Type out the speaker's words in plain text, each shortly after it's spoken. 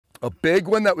A big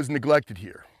one that was neglected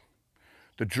here.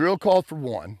 The drill called for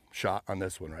 1 shot on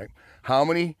this one, right? How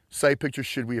many sight pictures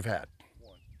should we have had?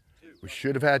 1, 2. We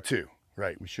should have had 2,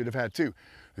 right? We should have had 2.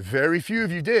 Very few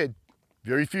of you did.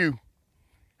 Very few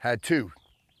had 2.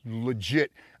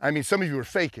 Legit. I mean, some of you were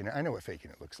faking it. I know what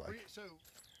faking it looks like. So,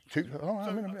 2. Oh,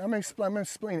 I'm gonna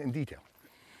explain it in detail.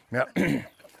 Now,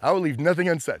 I will leave nothing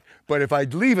unsaid. But if I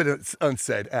leave it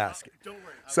unsaid, ask it. don't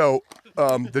worry. So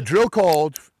the drill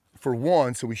called for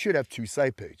 1, so we should have 2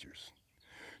 sight pictures.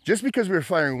 Just because we're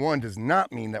firing 1 does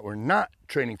not mean that we're not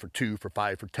training for 2, for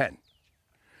 5, for 10.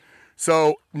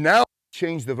 So now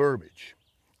change the verbiage.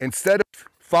 Instead of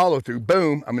follow through,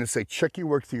 boom, I'm gonna say check your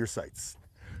work through your sights.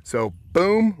 So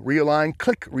boom, realign,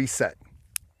 click, reset.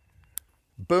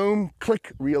 Boom,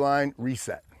 click, realign,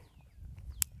 reset.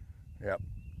 Yep.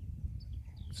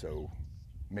 So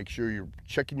make sure you're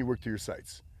checking your work through your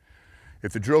sights.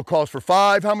 If the drill calls for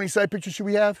 5, how many sight pictures should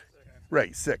we have? 6.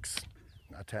 Right, 6,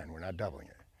 not 10, we're not doubling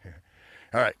it.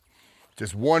 All right,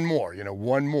 just one more,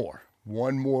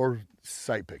 one more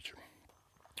sight picture.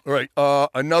 All right,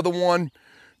 another one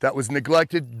that was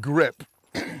neglected, grip,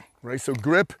 right? So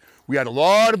grip, we had a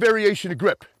lot of variation of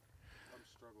grip. I'm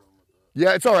struggling with that.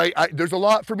 Yeah, it's all right. There's a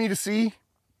lot for me to see,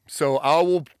 so I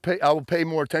will pay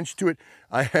more attention to it.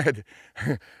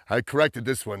 I corrected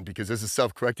this one because this is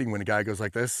self-correcting when a guy goes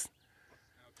like this.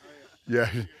 Yeah.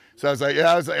 So I was like,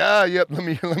 yep.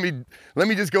 Let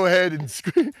me just go ahead and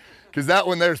scream, because that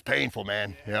one there's painful,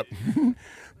 man. Yep.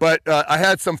 But I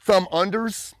had some thumb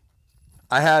unders.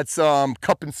 I had some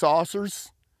cup and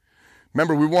saucers.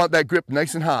 Remember, we want that grip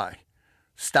nice and high.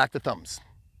 Stack the thumbs,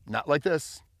 not like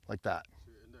this, like that.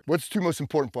 What's the 2 most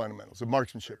important fundamentals of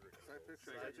marksmanship?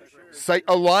 Sight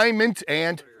alignment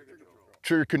and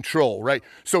trigger control, right?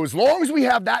 So as long as we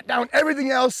have that down, everything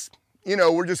else,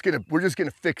 we're just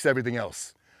gonna fix everything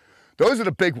else. Those are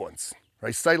the big ones,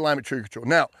 right? Sight alignment, trigger control.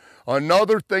 Now,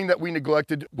 another thing that we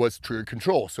neglected was trigger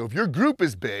control. So if your group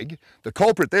is big, the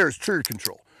culprit there is trigger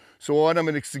control. So what I'm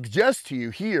gonna suggest to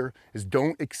you here is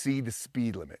don't exceed the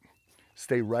speed limit.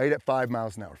 Stay right at 5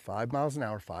 miles an hour, 5 miles an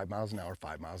hour, 5 miles an hour,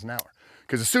 5 miles an hour.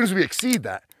 Because as soon as we exceed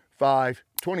that, 5,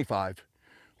 25,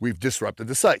 we've disrupted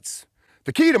the sights.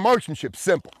 The key to marksmanship is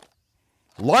simple.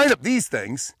 Line up these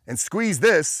things and squeeze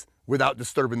this without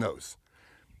disturbing those.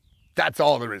 That's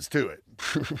all there is to it.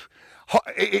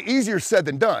 Easier said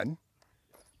than done,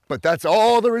 but that's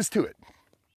all there is to it.